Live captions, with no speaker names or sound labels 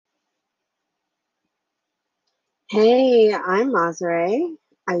Hey, I'm Mazare.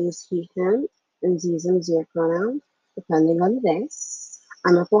 I use he, him, and z's and zero pronouns, depending on the day.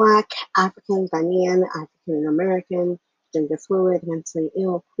 I'm a Black, African, Ghanaian, African American, gender fluid, mentally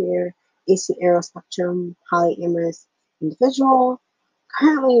ill, queer, ACARO spectrum, polyamorous individual,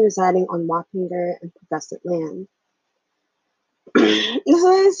 currently residing on Wappinger and Progressive land. This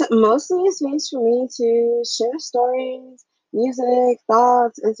is mostly a space for me to share stories, music,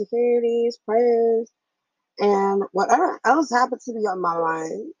 thoughts, insecurities, prayers, and whatever else happens to be on my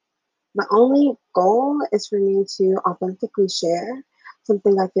mind. The only goal is for me to authentically share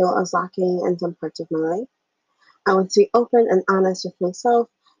something I feel is lacking in some parts of my life. I want to be open and honest with myself,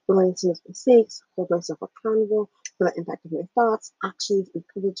 willing to make mistakes, hold myself accountable for the impact of my thoughts, actions, and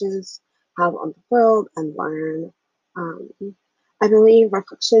privileges have on the world, and learn. Um, I believe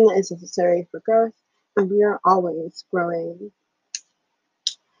reflection is necessary for growth, and we are always growing.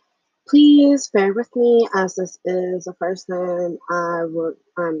 Please bear with me as this is the first time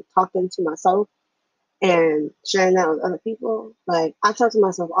I'm talking to myself and sharing that with other people. Like I talk to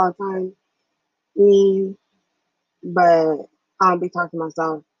myself all the time, me, but I'll be talking to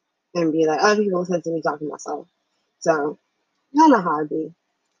myself and be like other people listen to me talking to myself. So y'all know how it be.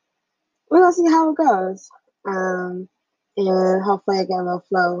 We're gonna see how it goes. Um and hopefully I get a little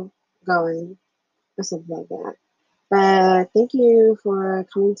flow going or something like that. But thank you for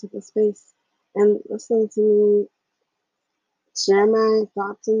coming to the space and listening to me share my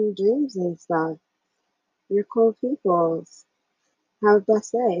thoughts and dreams and stuff. You're cool people. Have a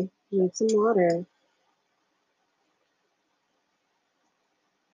blessed day. Drink some water.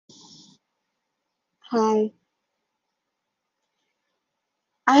 Hi.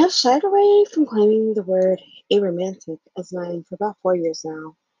 I have shied away from claiming the word aromantic as mine for about 4 years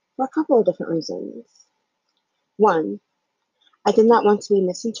now, for a couple of different reasons. One, I did not want to be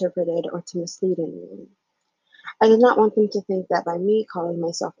misinterpreted or to mislead anyone. I did not want them to think that by me calling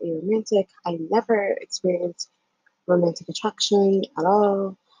myself aromantic, I never experienced romantic attraction at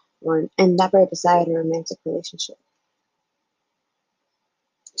all, and never desired a romantic relationship.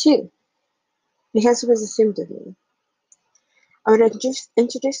 Two, because it was assumed of me. I would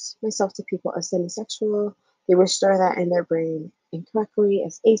introduce myself to people as demisexual. They would store that in their brain incorrectly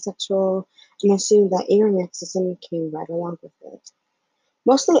as asexual and assume that aromanticism came right along with it.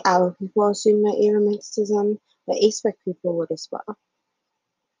 Mostly our people assume my aromanticism, but aspec people would as well.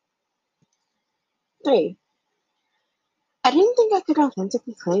 Three, I didn't think I could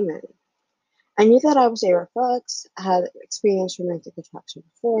authentically claim it. I knew that I was a reflex, had experienced romantic attraction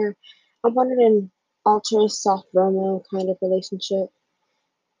before, I wanted an ultra soft Romo kind of relationship.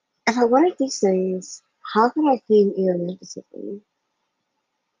 If I wanted these things, how could I claim aromanticism?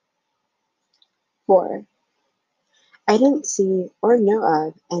 Four, I didn't see or know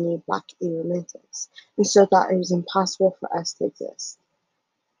of any Black aromantics, and so thought it was impossible for us to exist.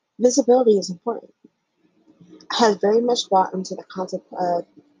 Visibility is important. I had very much bought into the concept of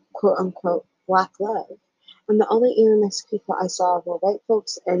quote unquote Black love, and the only aromantic people I saw were white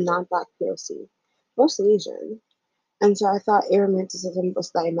folks and non Black POC, mostly Asian, and so I thought aromanticism was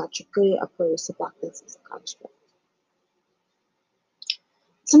diametrically opposed to Blackness as a construct.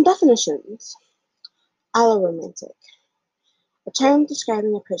 Some definitions. Alloromantic, a term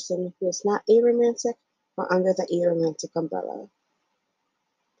describing a person who is not aromantic or under the aromantic umbrella.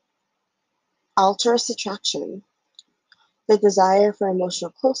 Altruist attraction, the desire for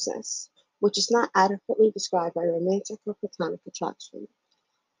emotional closeness, which is not adequately described by romantic or platonic attraction.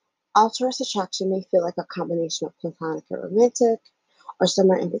 Altruist attraction may feel like a combination of platonic and romantic, or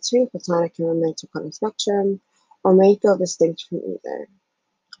somewhere in between platonic and romantic on the spectrum, or may feel distinct from either.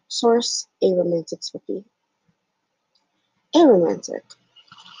 Source: Aromantics Wiki. Aromantic,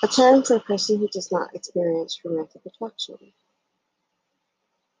 a term for a person who does not experience romantic attraction.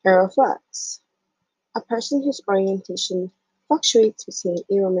 Aroflex, a person whose orientation fluctuates between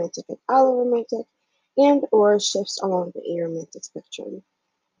aromantic and alloromantic and/or shifts along the aromantic spectrum.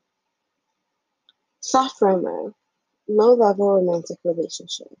 Soft Romo, low-level romantic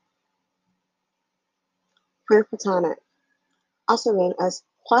relationship. Queer Platonic, also known as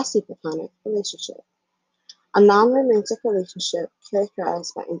quasi-platonic relationship. A non-romantic relationship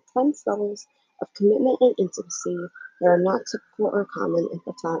characterized by intense levels of commitment and intimacy that are not typical or common in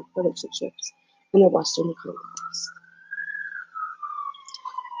platonic relationships in a Western context.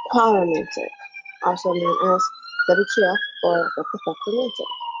 Quaromantic, also known as WTF or What the Fuck Romantic.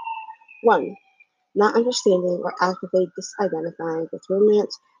 1. Not understanding or actively disidentifying with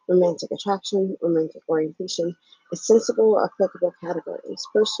romance, romantic attraction, romantic orientation as sensible or applicable categories,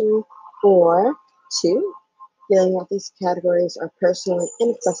 personal, or 2. Feeling that these categories are personally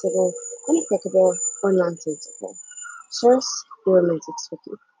inaccessible, inapplicable, or nonsensical. Source: Aromantic's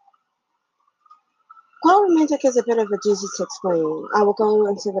Wiki. Qual romantic is a bit of a doozy to explain. I will go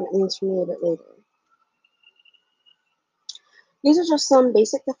into what it means for me a bit later. These are just some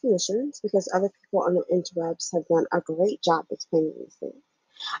basic definitions because other people on the interwebs have done a great job explaining these things.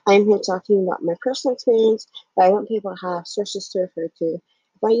 I am here talking about my personal experience, but I want people to have sources to refer to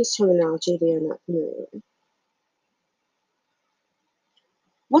if I use terminology they are not familiar with.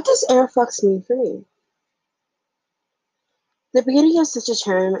 What does airflux mean for me? The beauty of such a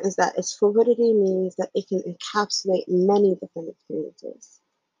term is that its fluidity means that it can encapsulate many different experiences.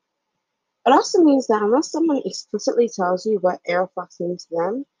 It also means that unless someone explicitly tells you what aeroflux means to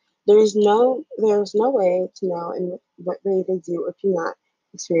them, there is no way to know in what way they do or do not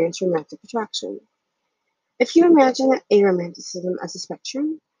experience romantic attraction. If you imagine aromanticism as a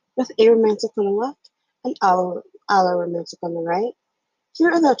spectrum, with aromantic on the left and alloromantic on the right, here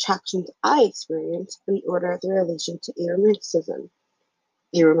are the attractions I experience in order of their relation to aromanticism.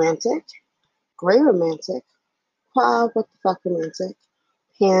 Aromantic, gray romantic, what the fuck romantic,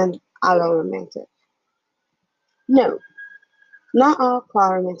 and alloromantic. No, not all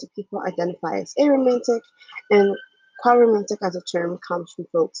queer-romantic people identify as aromantic, and queer-romantic as a term comes from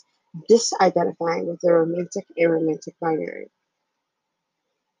folks disidentifying with the romantic-aromantic binary.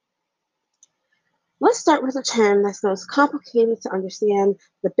 Let's start with a term that's most complicated to understand,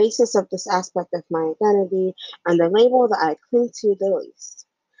 the basis of this aspect of my identity, and the label that I cling to the least: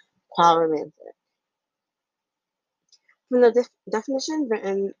 queer-romantic. From the definition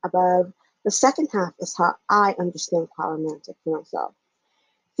written above, the second half is how I understand queer-romantic for myself.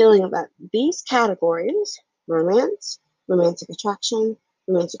 Feeling that these categories, romance, romantic attraction,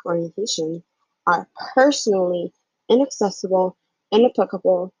 romantic orientation, are personally inaccessible,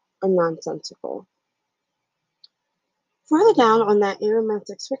 inapplicable, or nonsensical. Further down on that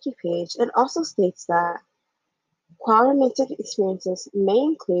aromantic's wiki page, it also states that queer-romantic experiences may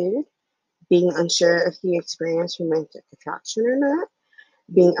include being unsure if you experience romantic attraction or not,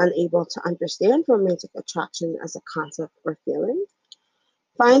 being unable to understand romantic attraction as a concept or feeling,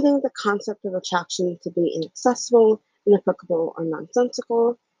 finding the concept of attraction to be inaccessible, inapplicable, or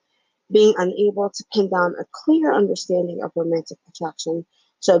nonsensical, being unable to pin down a clear understanding of romantic attraction,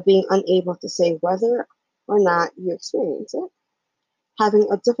 so being unable to say whether or not you experience it, having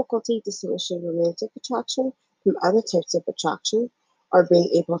a difficulty distinguishing romantic attraction from other types of attraction, or being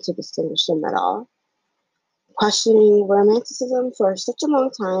able to distinguish them at all, questioning romanticism for such a long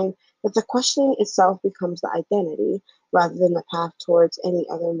time that the questioning itself becomes the identity rather than the path towards any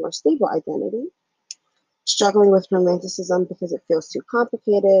other more stable identity, struggling with romanticism because it feels too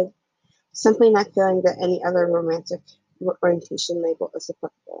complicated, simply not feeling that any other romantic orientation label is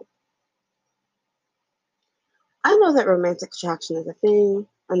applicable. I know that romantic attraction is a thing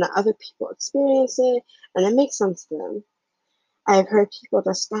and that other people experience it and it makes sense to them. I have heard people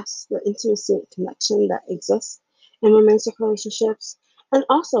discuss the intimacy and connection that exists in romantic relationships and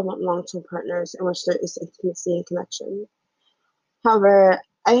also want long-term partners in which there is intimacy and connection. However,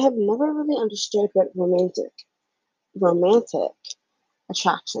 I have never really understood what romantic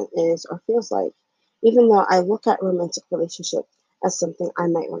attraction is or feels like, even though I look at romantic relationship as something I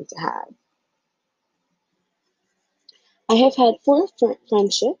might want to have. I have had four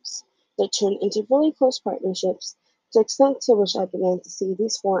friendships that turned into really close partnerships, to the extent to which I began to see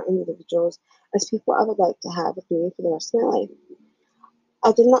these four individuals as people I would like to have with me for the rest of my life.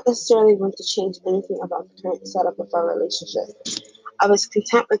 I did not necessarily want to change anything about the current setup of our relationship. I was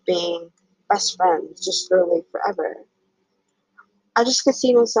content with being best friends, just literally forever. I just could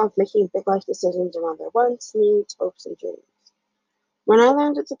see myself making big life decisions around their wants, needs, hopes, and dreams. When I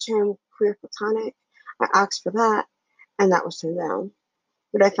learned that the term queer platonic, I asked for that, and that was turned down.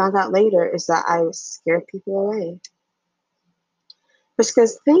 What I found out later is that I scared people away. Because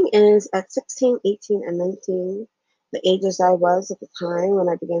the thing is, at 16, 18, and 19, the ages I was at the time when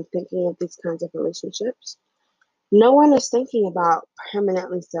I began thinking of these kinds of relationships, no one is thinking about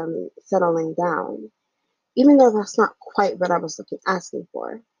permanently settling down, even though that's not quite what I was asking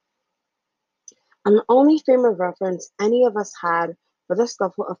for. And the only frame of reference any of us had for this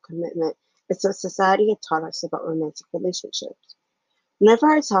level of commitment is what society had taught us about romantic relationships. Whenever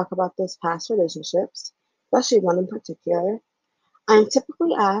I talk about those past relationships, especially one in particular, I am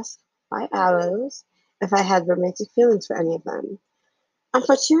typically asked by allos if I had romantic feelings for any of them. And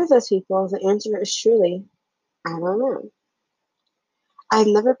for two of those people, the answer is truly, I don't know. I've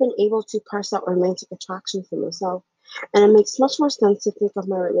never been able to parse out romantic attraction for myself, and it makes much more sense to think of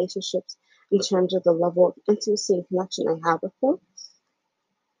my relationships in terms of the level of intimacy and connection I have with folks.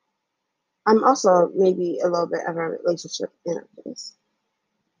 I'm also maybe a little bit of a relationship anarchist.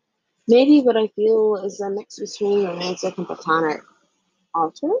 Maybe what I feel is a mix between romantic and platonic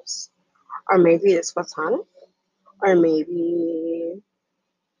alters, or maybe it's platonic, or maybe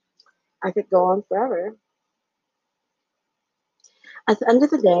I could go on forever. At the end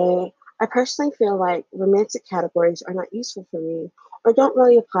of the day, I personally feel like romantic categories are not useful for me or don't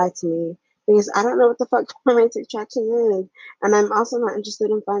really apply to me because I don't know what the fuck romantic attraction is, and I'm also not interested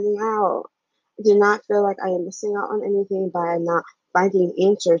in finding out. I do not feel like I am missing out on anything by not finding an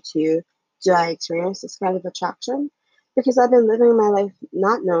answer to do I experience this kind of attraction? Because I've been living my life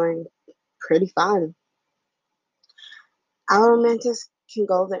not knowing pretty fine. Our romantics can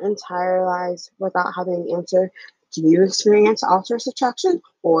go their entire lives without having an answer. Do you experience altruist attraction,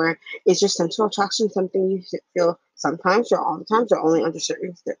 or is your central attraction something you feel sometimes or all the times, or only under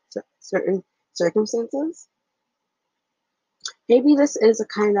certain circumstances? Maybe this is a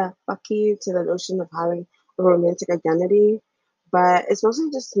kind of fuck you to the notion of having a romantic identity, but it's mostly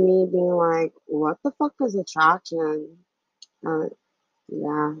just me being like, what the fuck is attraction? Uh,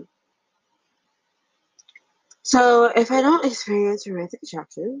 yeah. So if I don't experience romantic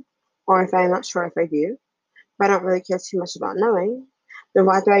attraction, or if I'm not sure if I do, but I don't really care too much about knowing, then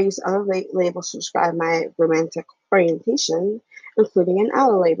why do I use other labels to describe my romantic orientation, including an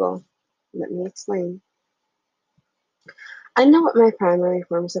outer label? Let me explain. I know what my primary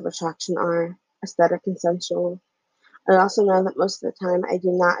forms of attraction are: aesthetic and sensual. I also know that most of the time I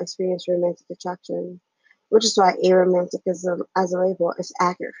do not experience romantic attraction, which is why aromantic as a label is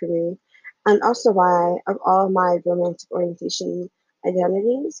accurate for me, and also why, of all of my romantic orientation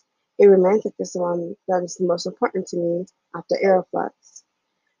identities, aromantic is the one that is the most important to me after aeroflex.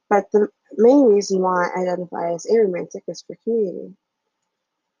 But the main reason why I identify as aromantic is for community.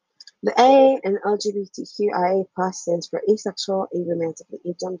 The A in LGBTQIA+ stands for asexual, aromantic,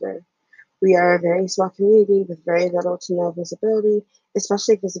 and agender. We are a very small community with very little to no visibility,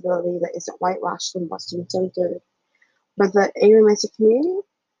 especially visibility that isn't whitewashed and Western centered. But the aromantic community,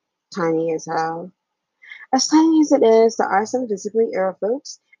 tiny as hell. As tiny as it is, there are some visibly arrow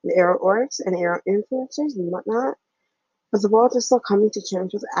folks, and arrow orcs, and arrow influencers, and whatnot. But the world is still coming to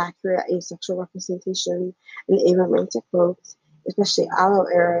terms with accurate asexual representation, and aromantic folks, especially allo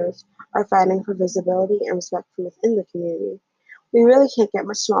arrows, are fighting for visibility and respect from within the community. We really can't get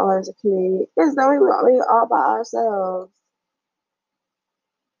much smaller as a community because then we all by ourselves.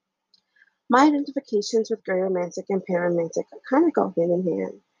 My identifications with gray romantic and pararomantic kind of go hand in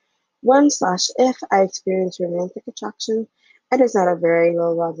hand. When slash if I experience romantic attraction, it is at a very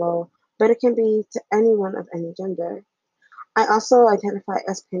low level, but it can be to anyone of any gender. I also identify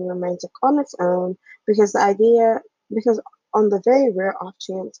as panromantic on its own because on the very rare off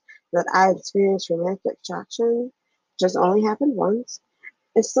chance that I experience romantic attraction, which has only happened once,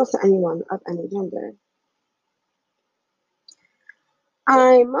 it's still to anyone of any gender.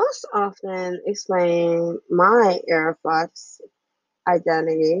 I most often explain my Airflex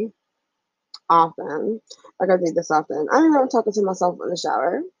identity often. Like I do this often. I don't know, I'm talking to myself in the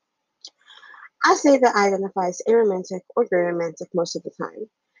shower. I say that I identify as aromantic or gray romantic most of the time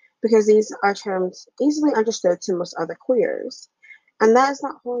because these are terms easily understood to most other queers. And that is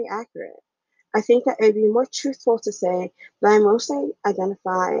not wholly accurate. I think that it would be more truthful to say that I mostly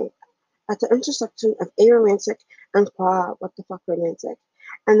identify at the intersection of aromantic and qua what the fuck romantic.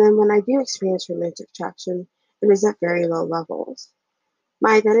 And then when I do experience romantic attraction, it is at very low levels.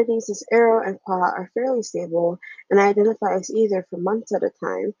 My identities as aro and qua are fairly stable, and I identify as either for months at a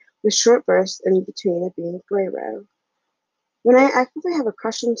time, with short bursts in between of being gray row. When I actively have a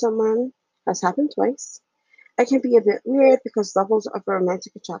crush on someone, has happened twice, it can be a bit weird because levels of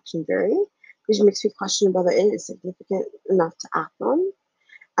romantic attraction vary, which makes me question whether it is significant enough to act on.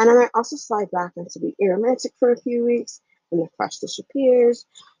 And I might also slide back into being aromantic for a few weeks when the crush disappears,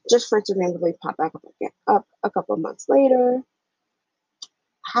 just for it to randomly pop back up a couple months later.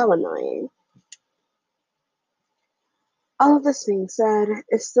 How annoying. All of this being said,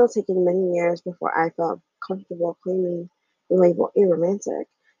 it's still taken many years before I felt comfortable claiming the label aromantic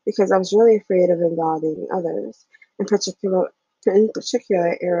because I was really afraid of invalidating others, in particular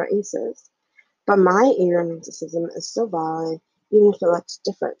aro aces. But my aromanticism is still valid, even if it looks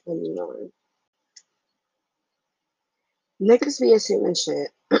different than the norm. Niggas be assuming shit.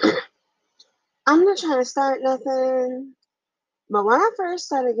 I'm not trying to start nothing, but when I first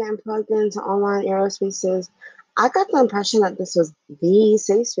started getting plugged into online aerospaces, I got the impression that this was the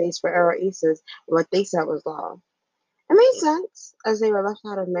safe space for aero aces, and what they said was law. It made sense, as they were left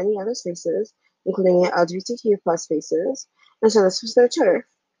out of many other spaces, including LGBTQ plus spaces, and so this was their turf.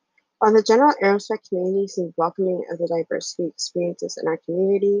 While the general aerospace community seemed welcoming of the diversity experiences in our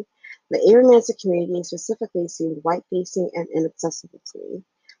community, the aromantic community specifically seemed white-facing and inaccessible to me.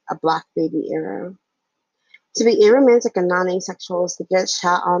 a black baby era. To be aromantic and non-asexual is to get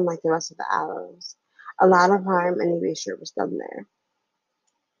shot on like the rest of the aloes. A lot of harm and erasure was done there.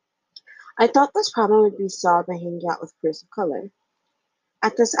 I thought this problem would be solved by hanging out with queers of color.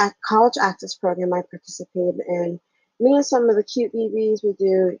 At this college access program I participated in, me and some of the cute BBs would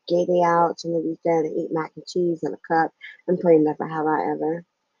do gay day outs on the weekend and eat mac and cheese in a cup and play Never Have I Ever.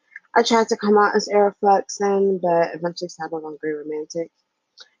 I tried to come out as Aeroflex then, but eventually settled on Grey Romantic.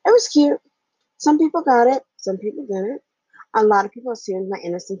 It was cute. Some people got it, some people didn't. A lot of people assumed my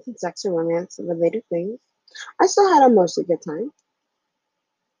innocence in sex or romance and related things. I still had a mostly good time.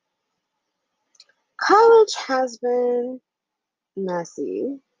 College has been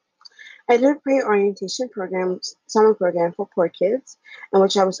messy. I did a pre-orientation program, summer program for poor kids, in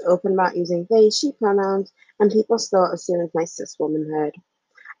which I was open about using they, she pronouns, and people still assumed my cis womanhood.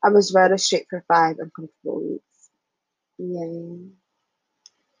 I was read as straight for 5 uncomfortable weeks. Yay.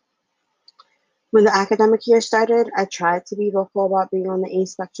 When the academic year started, I tried to be vocal about being on the A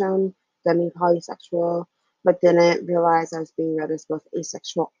spectrum, demi-polysexual, but didn't realize I was being read as both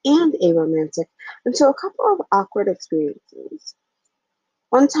asexual and aromantic until a couple of awkward experiences.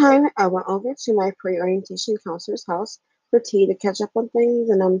 One time, I went over to my pre-orientation counselor's house for tea to catch up on things,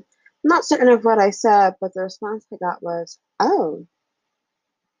 and I'm not certain of what I said, but the response I got was, "Oh,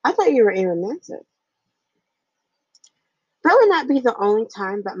 I thought you were aromantic." That would not be the only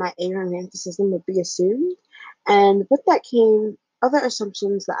time that my aromanticism would be assumed, and with that came other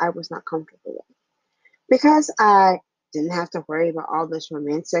assumptions that I was not comfortable with. Because I didn't have to worry about all this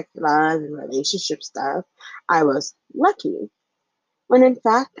romantic love and relationship stuff, I was lucky. When in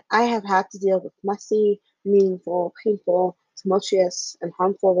fact, I have had to deal with messy, meaningful, painful, tumultuous, and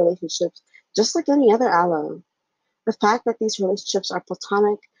harmful relationships just like any other ally. The fact that these relationships are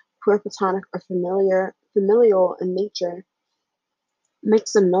platonic, queer platonic, or familial in nature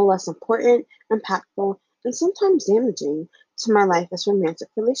makes them no less important, impactful, and sometimes damaging to my life as romantic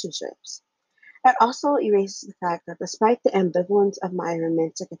relationships. It also erases the fact that despite the ambivalence of my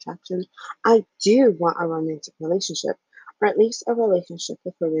romantic attraction, I do want a romantic relationship, or at least a relationship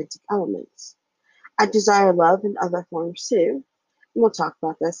with romantic elements. I desire love in other forms too, and we'll talk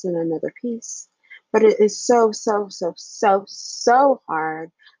about this in another piece. But it is so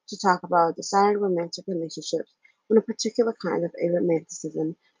hard to talk about desired romantic relationships when a particular kind of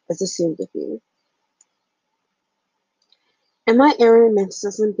aromanticism is assumed of you. In my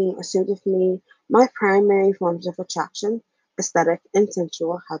aromanticism being assumed of me, my primary forms of attraction, aesthetic and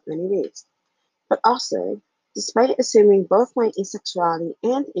sensual, have been erased. But also, despite assuming both my asexuality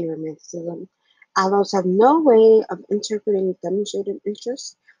and aromanticism, allos have no way of interpreting demonstrated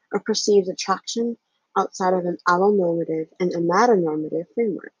interest or perceived attraction outside of an allonormative and a metanormative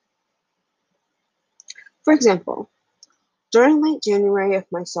framework. For example, during late January of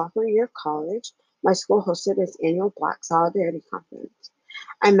my sophomore year of college, my school hosted its annual Black Solidarity Conference.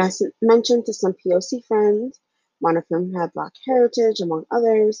 I mentioned to some POC friends, one of whom had Black heritage, among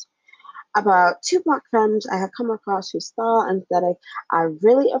others, about two Black femmes I had come across whose style and aesthetic I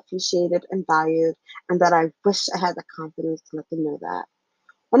really appreciated and valued, and that I wished I had the confidence to let them know that.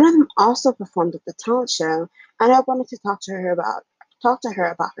 One of them also performed at the talent show, and I wanted to talk to her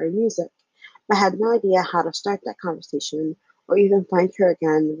about her music, but had no idea how to start that conversation or even find her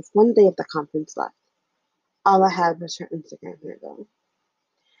again with one day of the conference left. All I had was her Instagram handle.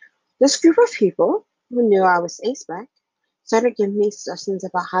 This group of people, who knew I was A-spec, started giving me suggestions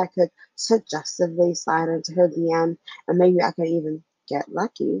about how I could suggestively slide into her DM and maybe I could even get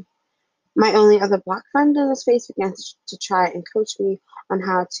lucky. My only other Black friend in the space began to try and coach me on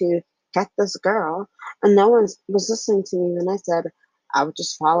how to get this girl, and no one was listening to me when I said I would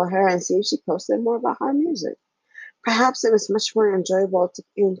just follow her and see if she posted more about her music. Perhaps it was much more enjoyable to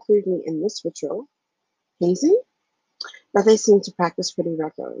include me in this ritual, hazing, that they seemed to practice pretty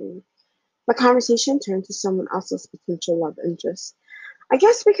regularly. The conversation turned to someone else's potential love interest. I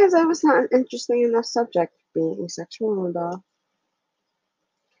guess because I was not an interesting enough subject, being asexual and all.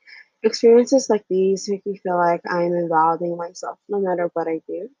 Experiences like these make me feel like I am invalidating myself no matter what I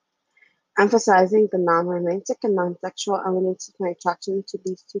do. Emphasizing the non-romantic and non-sexual elements of my attraction to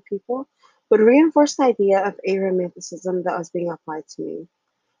these two people would reinforce the idea of aromanticism that was being applied to me.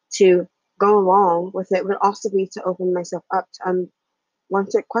 To go along with it would also be to open myself up to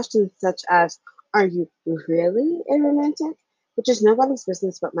unwanted questions such as, "Are you really aromantic?" Which is nobody's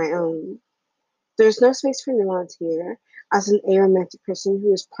business but my own. There's no space for nuance here, as an aromantic person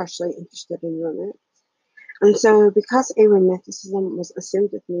who is partially interested in romance. And so, because aromanticism was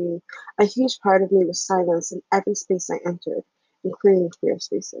assumed of me, a huge part of me was silenced in every space I entered, including queer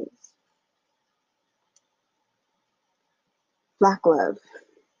spaces. Black love.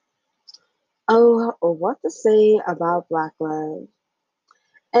 Oh, what to say about Black love?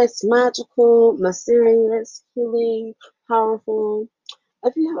 It's magical, mysterious, healing, powerful.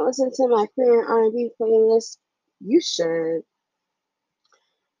 If you haven't listened to my queer R&B playlist, you should.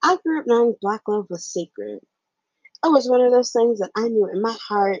 I grew up knowing Black love was sacred. It was one of those things that I knew in my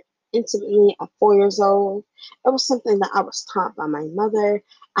heart intimately at 4 years old. It was something that I was taught by my mother,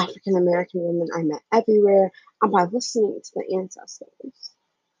 African American women I met everywhere, and by listening to the ancestors.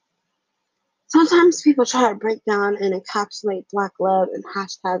 Sometimes people try to break down and encapsulate Black love in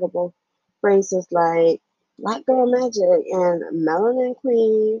hashtagable phrases like Black Girl Magic and Melanin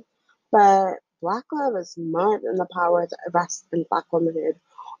Queen, but Black love is more than the power that rests in Black womanhood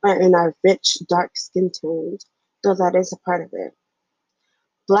or in our rich, dark skin tones, though that is a part of it.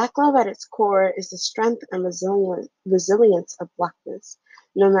 Black love at its core is the strength and resilience of Blackness,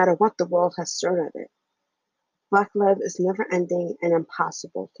 no matter what the world has thrown at it. Black love is never ending and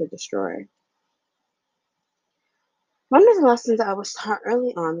impossible to destroy. One of the lessons I was taught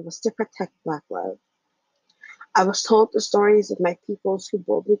early on was to protect Black love. I was told the stories of my peoples who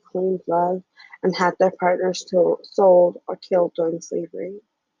boldly claimed love and had their partners sold or killed during slavery.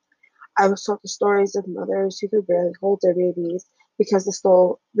 I was told the stories of mothers who could barely hold their babies because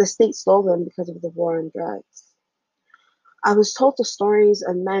the state stole them because of the war on drugs. I was told the stories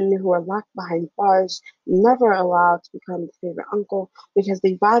of men who were locked behind bars, never allowed to become the favorite uncle because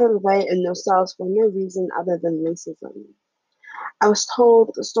they rotted away in themselves for no reason other than racism. I was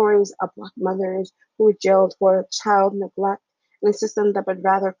told the stories of Black mothers who were jailed for child neglect in a system that would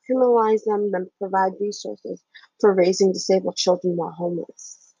rather criminalize them than provide resources for raising disabled children while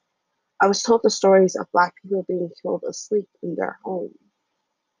homeless. I was told the stories of Black people being killed asleep in their home.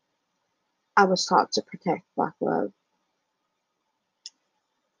 I was taught to protect Black love.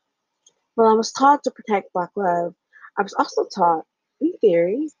 While I was taught to protect Black love, I was also taught, in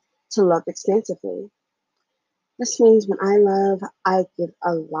theory, to love expansively. This means when I love, I give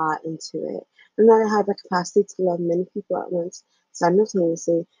a lot into it, and that I have the capacity to love many people at once,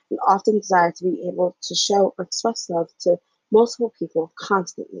 simultaneously, and often desire to be able to show or express love to multiple people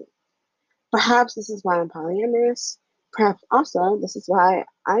constantly. Perhaps this is why I'm polyamorous. Perhaps also this is why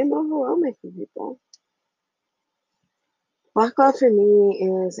I'm overwhelming for people. Black love for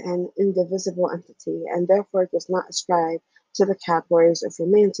me is an indivisible entity and therefore does not ascribe to the categories of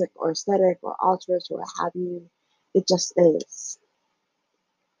romantic or aesthetic or altruist or what have you. It just is.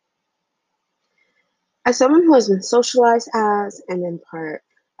 As someone who has been socialized as, and in part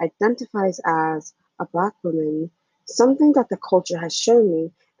identifies as, a Black woman, something that the culture has shown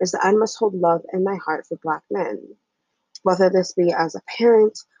me is that I must hold love in my heart for Black men, whether this be as a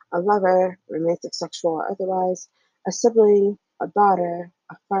parent, a lover, romantic, sexual, or otherwise, a sibling, a daughter,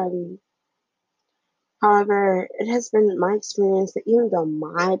 a friend. However, it has been my experience that even though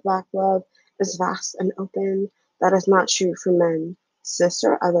my Black love is vast and open, that is not true for men, cis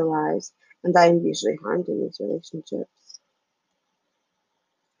or otherwise, and I am usually harmed in these relationships.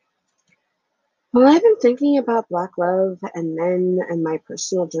 Well, I've been thinking about Black love and men and my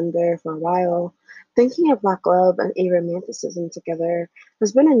personal gender for a while. Thinking of Black love and aromanticism together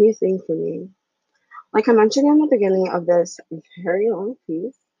has been a new thing for me. Like I mentioned in the beginning of this very long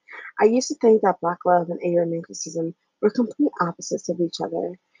piece, I used to think that Black love and aromanticism were complete opposites of each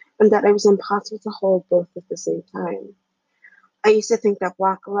other, and that it was impossible to hold both at the same time. I used to think that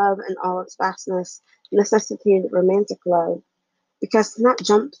Black love in all its vastness necessitated romantic love, because to not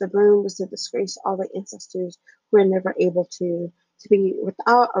jump the broom was to disgrace all the ancestors who were never able to be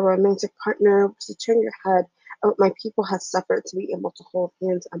without a romantic partner was to turn your head at what my people had suffered to be able to hold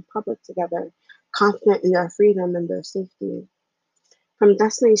hands in public together, confident in their freedom and their safety. From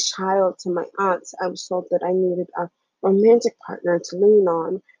Destiny's Child to my aunts, I was told that I needed a romantic partner to lean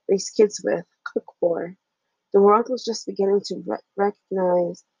on, raise kids with, cook for. The world was just beginning to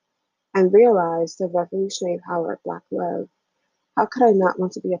recognize and realize the revolutionary power of Black love. How could I not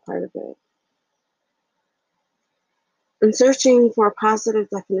want to be a part of it? In searching for a positive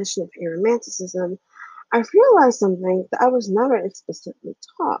definition of aromanticism, I realized something that I was never explicitly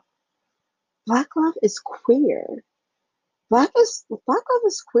taught. Black love is queer. Black love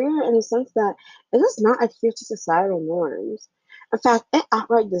is queer in the sense that it does not adhere to societal norms. In fact, it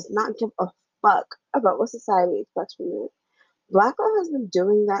outright does not give a fuck about what society expects from it. Black love has been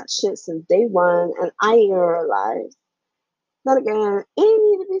doing that shit since day one, and I even realized. Then again, it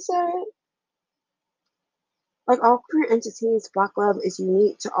need to be said. Like all queer entities, Black love is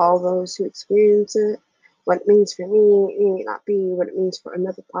unique to all those who experience it. What it means for me, it may not be what it means for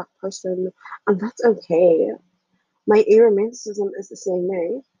another Black person, and that's okay. My aromanticism is the same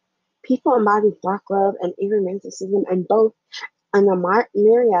way. People embody Black love and aromanticism in both in a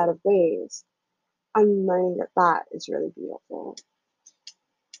myriad of ways. I'm learning that that is really beautiful.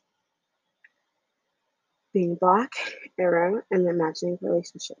 Being Black, era, and imagining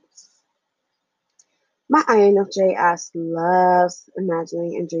relationships. My INFJ ass loves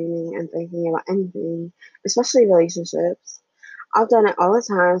imagining and dreaming and thinking about anything, especially relationships. I've done it all the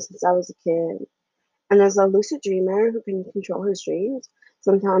time since I was a kid. And as a lucid dreamer who can control his dreams,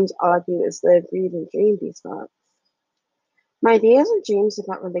 sometimes all I do is live, breathe, and dream these thoughts. My ideas and dreams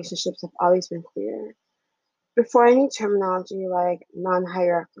about relationships have always been clear. Before any terminology like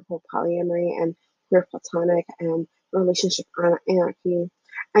non-hierarchical polyamory and queer platonic and relationship anarchy,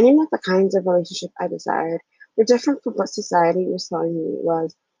 I knew that the kinds of relationship I desired were different from what society was telling me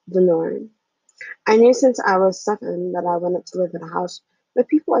was the norm. I knew since I was 7 that I wanted to live in a house with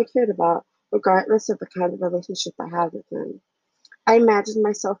people I cared about, regardless of the kind of relationship I had with them. I imagined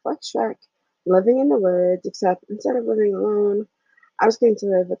myself like Shrek, living in the woods, except instead of living alone, I was going to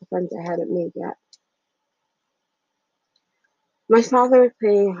live with the friends I hadn't made yet. My father would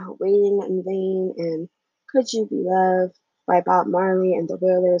play Waiting in Vain and Could You Be Loved by Bob Marley and the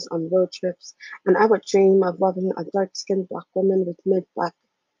Wailers on road trips, and I would dream of loving a dark skinned black woman with mid black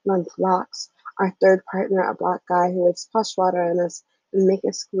length locks, our third partner, a black guy who would splash water on us and make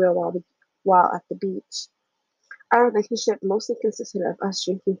us squeal while at the beach. Our relationship mostly consisted of us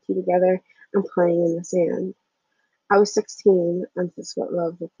drinking tea together and playing in the sand. I was 16, and this is what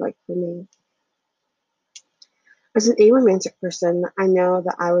love looked like for me. As an aromantic person, I know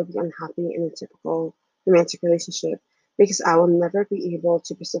that I would be unhappy in a typical romantic relationship because I will never be able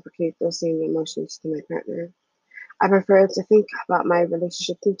to reciprocate those same emotions to my partner. I prefer to think about my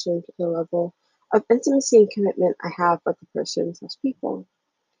relationship in terms of the level of intimacy and commitment I have with the person slash people.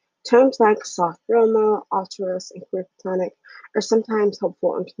 Terms like soft Roma, altruist, and queer platonic are sometimes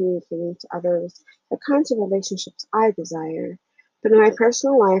helpful in communicating to others the kinds of relationships I desire, but in my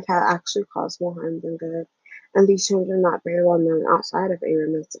personal life have actually caused more harm than good, and these terms are not very well known outside of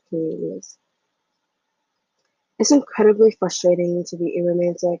aromantic communities. It's incredibly frustrating to be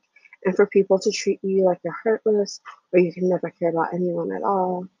aromantic and for people to treat you like you're heartless or you can never care about anyone at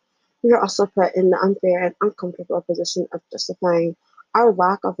all. We are also put in the unfair and uncomfortable position of justifying our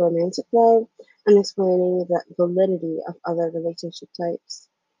lack of romantic love and explaining the validity of other relationship types.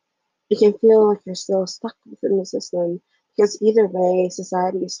 You can feel like you're still stuck within the system because either way,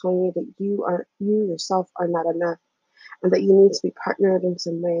 society is telling you that you yourself are not enough and that you need to be partnered in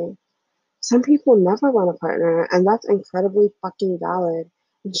some way. Some people never want a partner, and that's incredibly fucking valid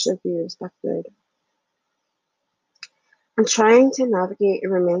and should be respected. In trying to navigate a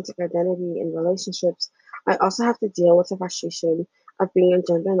romantic identity in relationships, I also have to deal with the frustration of being a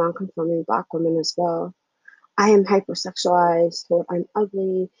gender nonconforming black woman as well. I am hypersexualized, told I'm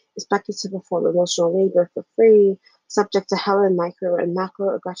ugly, expected to perform emotional labor for free, subject to hella micro and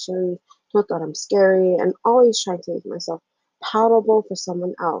macro aggressions, told that I'm scary, and always trying to make myself palatable for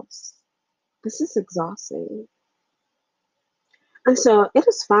someone else. This is exhausting. And so it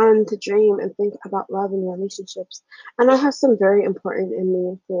is fun to dream and think about love and relationships. And I have some very important and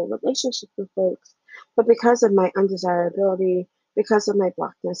meaningful relationships with folks. But because of my undesirability, because of my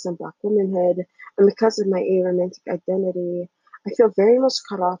blackness and black womanhood, and because of my aromantic identity, I feel very much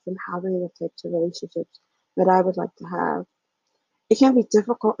cut off from having the types of relationships that I would like to have. It can be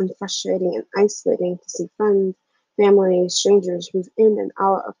difficult and frustrating and isolating to see friends, family, strangers move in and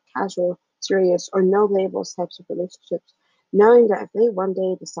out of casual, serious, or no labels types of relationships, knowing that if they one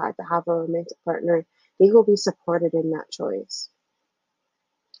day decide to have a romantic partner, they will be supported in that choice.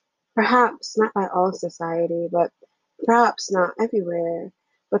 Perhaps not by all of society, but perhaps not everywhere,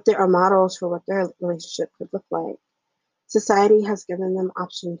 but there are models for what their relationship could look like. Society has given them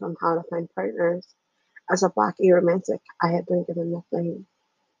options on how to find partners. As a black aromantic, I have been given nothing.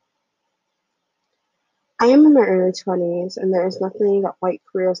 I am in my early 20s, and there is nothing that white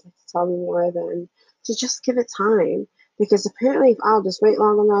queers like to tell me more than to just give it time. Because apparently, if I'll just wait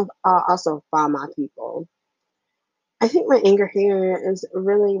long enough, I'll also find my people. I think my anger here is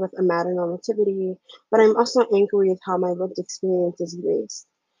really with a matter normativity, but I'm also angry with how my lived experience is erased.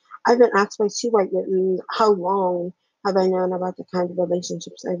 I've been asked by 2 white women how long have I known about the kind of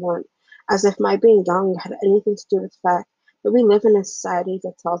relationships I want, as if my being young had anything to do with the fact that we live in a society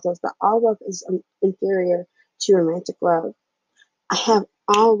that tells us that all love is inferior to romantic love. I have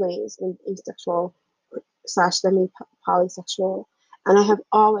always been asexual slash semi polysexual, and I have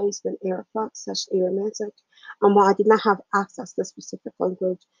always been aeroflux slash aromantic. And while I did not have access to specific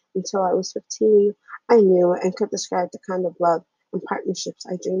language until I was 15, I knew and could describe the kind of love and partnerships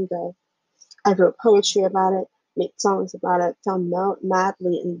I dreamed of. I wrote poetry about it, made songs about it, fell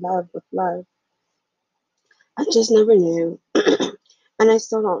madly in love with love. I just never knew, and I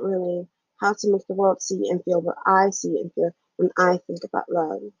still don't really how to make the world see and feel what I see and feel when I think about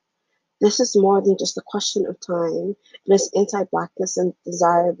love. This is more than just a question of time. It is anti-blackness and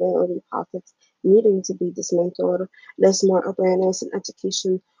desirability politics needing to be dismantled. It is more awareness and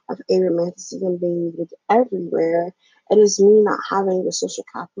education of aromanticism being needed everywhere. It is me not having the social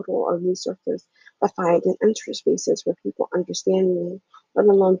capital or resources to find and enter spaces where people understand me, let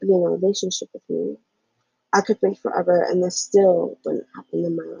alone be in a relationship with me. I could wait forever and this still wouldn't happen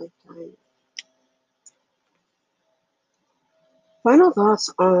in my lifetime. Final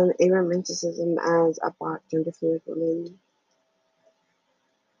thoughts on aromanticism as a black gender fluid woman.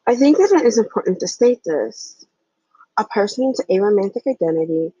 I think that it is important to state this. A person's aromantic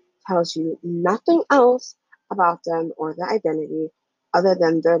identity tells you nothing else about them or their identity other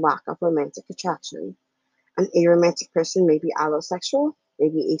than their lack of romantic attraction. An aromantic person may be allosexual, may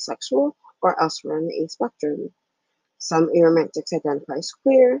be asexual, or elsewhere in the A spectrum. Some aromantics identify as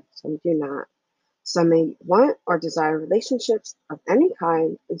queer, some do not. Some may want or desire relationships of any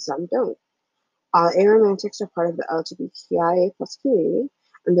kind, and some don't. All aromantics are part of the LGBTQIA plus community,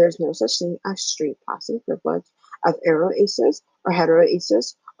 and there is no such thing as straight passing privilege of aroaces or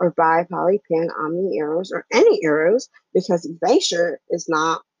heteroaces or bi, poly, pan, omni eros or any eros because erasure is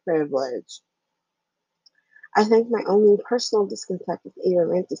not privilege. I think my only personal discontent with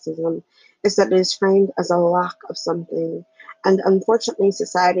aromanticism is that it is framed as a lack of something, and unfortunately,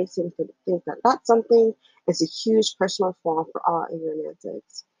 society seems to think that that something is a huge personal flaw for all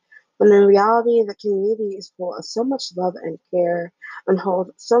aromantics. When in reality, the community is full of so much love and care and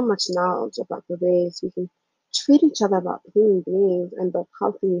holds so much knowledge about the ways we can treat each other about human beings and build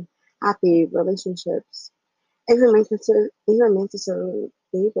healthy, happy relationships. Aromanticism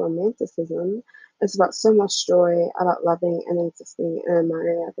is about so much joy, about loving and existing in a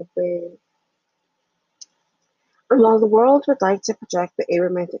myriad of ways. And while the world would like to project the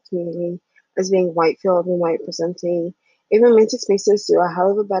aromantic community as being white-filled and white-presenting, aromantic spaces do a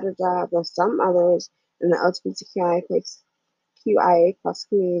hell of a better job than some others in the LGBTQIA plus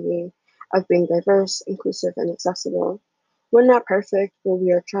community of being diverse, inclusive, and accessible. We're not perfect, but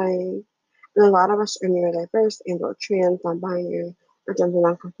we are trying. And a lot of us are neurodiverse and or trans, non-binary, or gender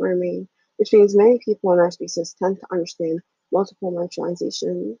non-conforming, which means many people in our spaces tend to understand multiple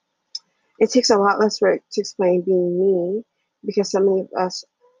marginalization. It takes a lot less work to explain being me because so many of us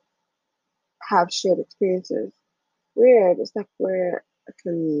have shared experiences. Weird. It's like we're a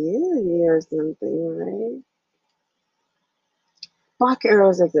community or something, right? Black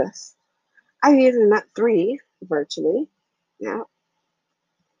arrows exist. I've even met three virtually. Now,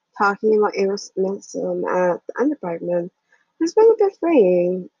 talking about aerosmithsism at the undergarment has been a bit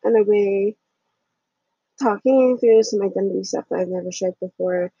freeing in a way, talking through some identity stuff that I've never shared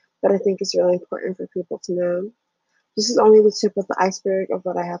before that I think is really important for people to know. This is only the tip of the iceberg of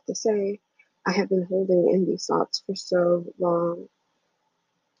what I have to say. I have been holding in these thoughts for so long.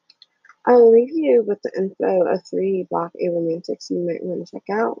 I'll leave you with the info of three Black aromantics you might want to check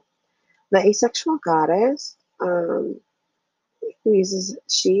out. The asexual goddess, who uses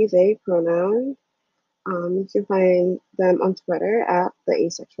she, they pronoun. You can find them on Twitter at the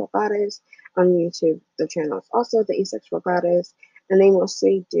Asexual Goddess. On YouTube, the channel is also the Asexual Goddess, and they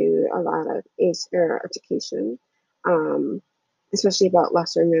mostly do a lot of ace education, um, especially about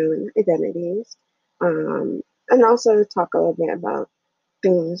lesser known identities, and also talk a little bit about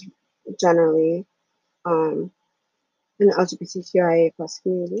things generally in the LGBTQIA plus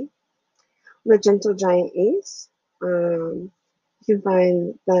community. The Gentle Giant Ace. You can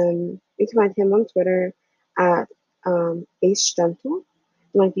find him on Twitter at Ace Gentle,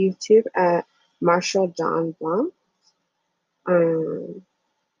 and on YouTube at Marshall John Blanc. Um,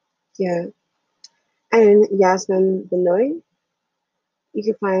 yeah, and Yasmin Benoit. You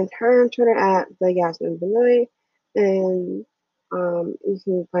can find her on Twitter at the Yasmin Benoit, and you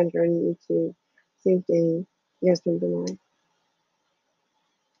can find her on YouTube. Same thing, Yasmin Benoit.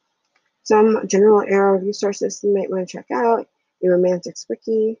 Some general era resources you might want to check out: A Romantics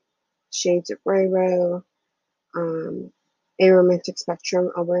Wiki, Shades of Rainbow, A Romantic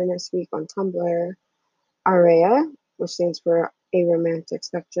Spectrum Awareness Week on Tumblr, AREA, which stands for A Romantic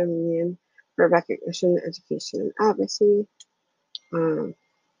Spectrum Union for Recognition, Education, and Advocacy. Um,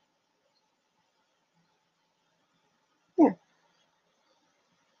 yeah,